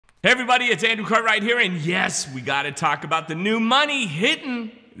Hey everybody, it's Andrew Cartwright here, and yes, we got to talk about the new money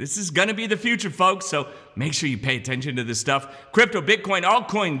hitting. This is going to be the future, folks, so make sure you pay attention to this stuff. Crypto, Bitcoin,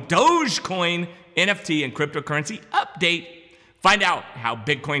 Altcoin, Dogecoin, NFT, and cryptocurrency update. Find out how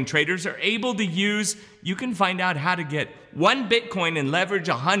Bitcoin traders are able to use. You can find out how to get 1 Bitcoin and leverage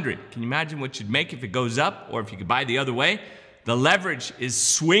 100. Can you imagine what you'd make if it goes up or if you could buy the other way? The leverage is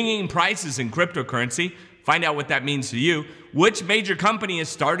swinging prices in cryptocurrency. Find out what that means to you. Which major company is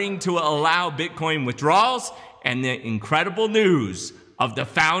starting to allow Bitcoin withdrawals? And the incredible news of the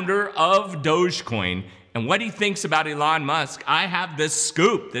founder of Dogecoin and what he thinks about Elon Musk. I have the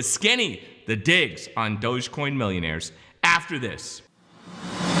scoop, the skinny, the digs on Dogecoin millionaires after this.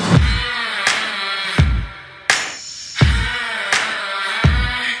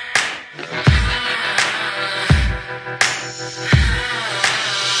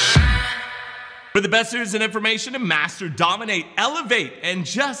 For the best news and information to master, dominate, elevate, and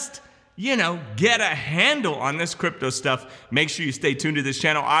just, get a handle on this crypto stuff, make sure you stay tuned to this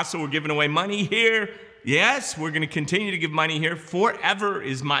channel. Also, we're giving away money here. Yes, we're going to continue to give money here. Forever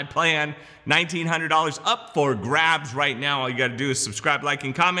is my plan. $1,900 up for grabs right now. All you got to do is subscribe, like,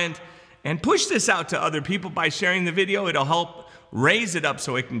 and comment, and push this out to other people by sharing the video. It'll help raise it up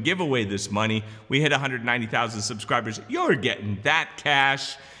so I can give away this money. We hit 190,000 subscribers. You're getting that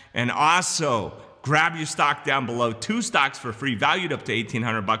cash. And also, grab your stock down below. 2 stocks for free, valued up to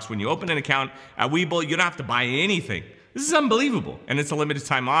 $1,800 when you open an account at Webull. You don't have to buy anything. This is unbelievable, and it's a limited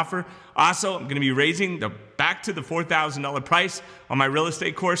time offer. Also, I'm going to be raising back to the $4,000 price on my real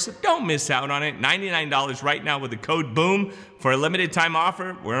estate course. So don't miss out on it. $99 right now with the code BOOM for a limited time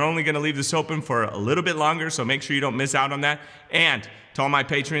offer. We're only going to leave this open for a little bit longer, so make sure you don't miss out on that. And to all my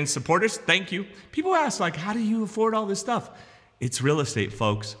Patreon supporters, thank you. People ask, how do you afford all this stuff? It's real estate,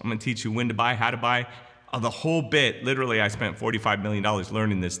 folks. I'm going to teach you when to buy, how to buy, the whole bit. Literally, I spent $45 million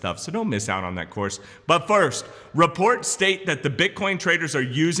learning this stuff, so don't miss out on that course. But first, reports state that the Bitcoin traders are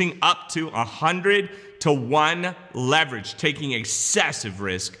using up to 100-to-1 leverage, taking excessive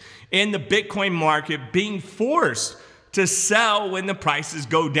risk in the Bitcoin market, being forced to sell when the prices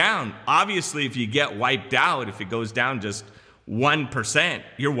go down. Obviously, if you get wiped out, if it goes down just 1%,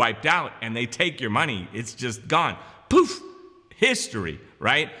 you're wiped out, and they take your money. It's just gone. Poof! History,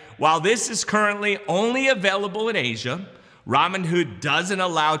 right? While this is currently only available in Asia, Robinhood doesn't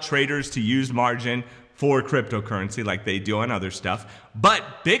allow traders to use margin for cryptocurrency like they do on other stuff. But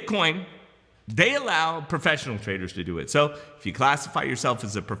Bitcoin, they allow professional traders to do it. So if you classify yourself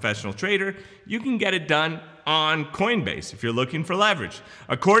as a professional trader, you can get it done on Coinbase if you're looking for leverage.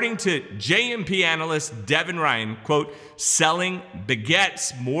 According to JMP analyst Devin Ryan, quote, selling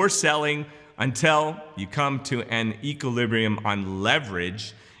begets more selling until you come to an equilibrium on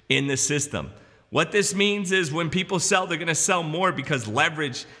leverage in the system. What this means is when people sell, they're going to sell more because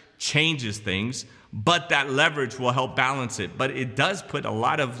leverage changes things, but that leverage will help balance it. But it does put a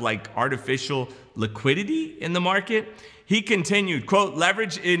lot of artificial liquidity in the market. He continued, quote,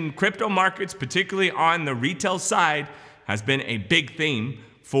 leverage in crypto markets, particularly on the retail side, has been a big theme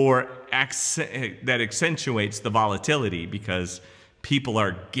that accentuates the volatility because people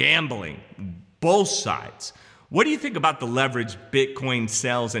are gambling, both sides. What do you think about the leverage Bitcoin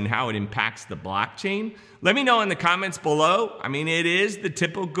sells and how it impacts the blockchain? Let me know in the comments below. I mean, it is the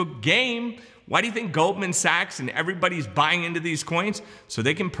typical game. Why do you think Goldman Sachs and everybody's buying into these coins? So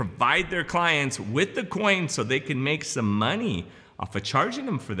they can provide their clients with the coin so they can make some money off of charging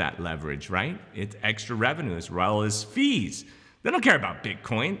them for that leverage, right? It's extra revenue as well as fees. They don't care about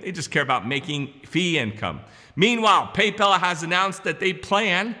Bitcoin. They just care about making fee income. Meanwhile, PayPal has announced that they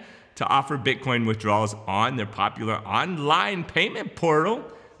plan to offer Bitcoin withdrawals on their popular online payment portal.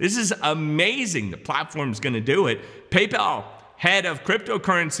 This is amazing. The platform's going to do it. PayPal head of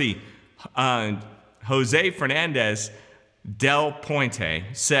cryptocurrency, Jose Fernandez Del Puente,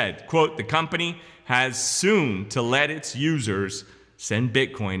 said, quote, the company has soon to let its users send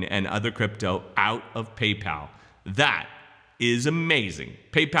Bitcoin and other crypto out of PayPal. That is amazing.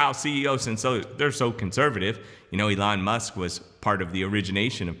 PayPal CEO, since they're so conservative, Elon Musk was part of the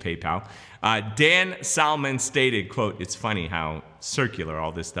origination of PayPal. Dan Salmon stated, quote, it's funny how circular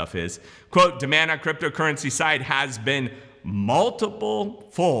all this stuff is. Quote, demand on cryptocurrency side has been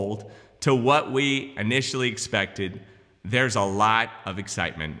multiple-fold to what we initially expected. There's a lot of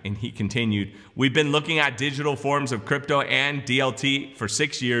excitement. And he continued, we've been looking at digital forms of crypto and DLT for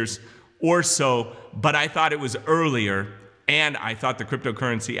 6 years or so, but I thought it was earlier. And I thought the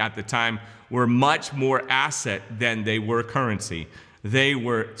cryptocurrency at the time were much more asset than they were currency. They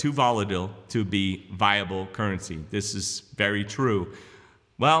were too volatile to be viable currency. This is very true.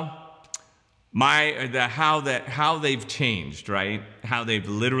 Well, how they've changed, right? How they've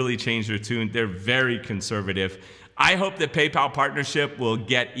literally changed their tune. They're very conservative. I hope that PayPal partnership will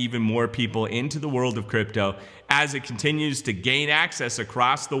get even more people into the world of crypto as it continues to gain access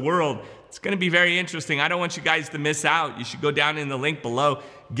across the world. It's going to be very interesting. I don't want you guys to miss out. You should go down in the link below.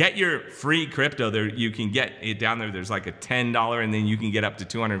 Get your free crypto there. You can get it down there. There's like a $10 and then you can get up to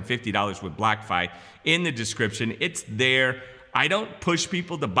 $250 with BlockFi in the description. It's there. I don't push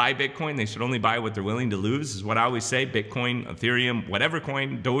people to buy Bitcoin. They should only buy what they're willing to lose, is what I always say. Bitcoin, Ethereum, whatever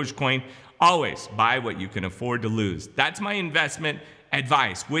coin, Dogecoin, always buy what you can afford to lose. That's my investment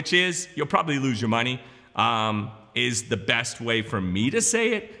advice, which is you'll probably lose your money, is the best way for me to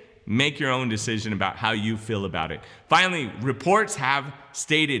say it. Make your own decision about how you feel about it. Finally, reports have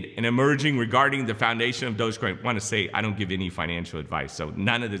stated and emerging regarding the foundation of Dogecoin. I want to say I don't give any financial advice, so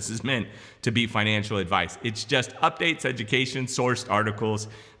none of this is meant to be financial advice. It's just updates, education, sourced articles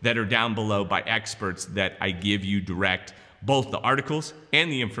that are down below by experts that I give you direct, both the articles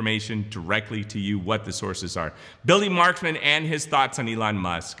and the information directly to you, what the sources are. Billy Marksman and his thoughts on Elon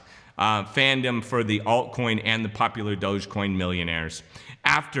Musk, fandom for the altcoin and the popular Dogecoin millionaires.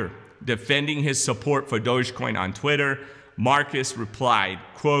 After defending his support for Dogecoin on Twitter, Marcus replied,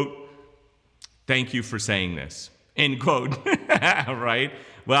 quote, "Thank you for saying this," end quote. Right?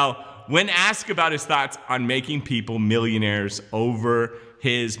 Well, when asked about his thoughts on making people millionaires over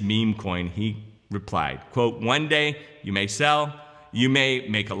his meme coin, he replied, quote, "One day you may sell, you may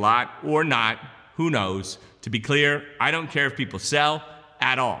make a lot or not, who knows. To be clear, I don't care if people sell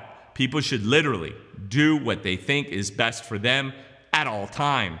at all. People should literally do what they think is best for them at all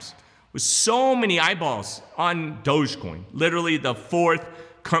times." With so many eyeballs on Dogecoin, literally the fourth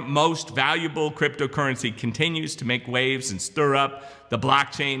most valuable cryptocurrency, continues to make waves and stir up the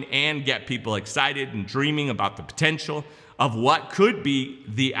blockchain and get people excited and dreaming about the potential of what could be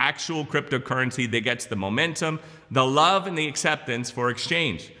the actual cryptocurrency that gets the momentum, the love, and the acceptance for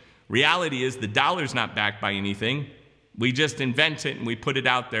exchange. Reality is the dollar's not backed by anything. We just invent it and we put it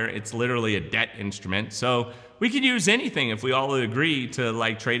out there. It's literally a debt instrument. So we could use anything if we all agree to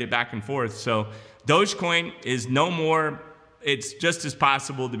like trade it back and forth. So Dogecoin is no more, it's just as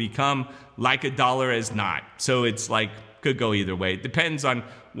possible to become like a dollar as not. So it's like, could go either way. It depends on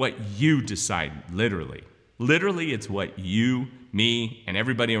what you decide, literally. Literally, it's what you, me, and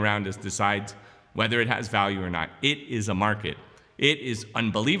everybody around us decides whether it has value or not. It is a market. It is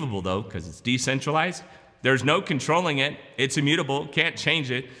unbelievable though, because it's decentralized. There's no controlling it. It's immutable, can't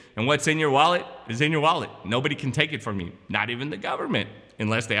change it. And what's in your wallet is in your wallet. Nobody can take it from you, not even the government,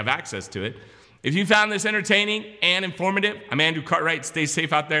 unless they have access to it. If you found this entertaining and informative, I'm Andrew Cartwright. Stay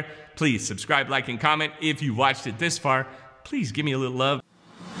safe out there. Please subscribe, like, and comment. If you watched it this far, please give me a little love.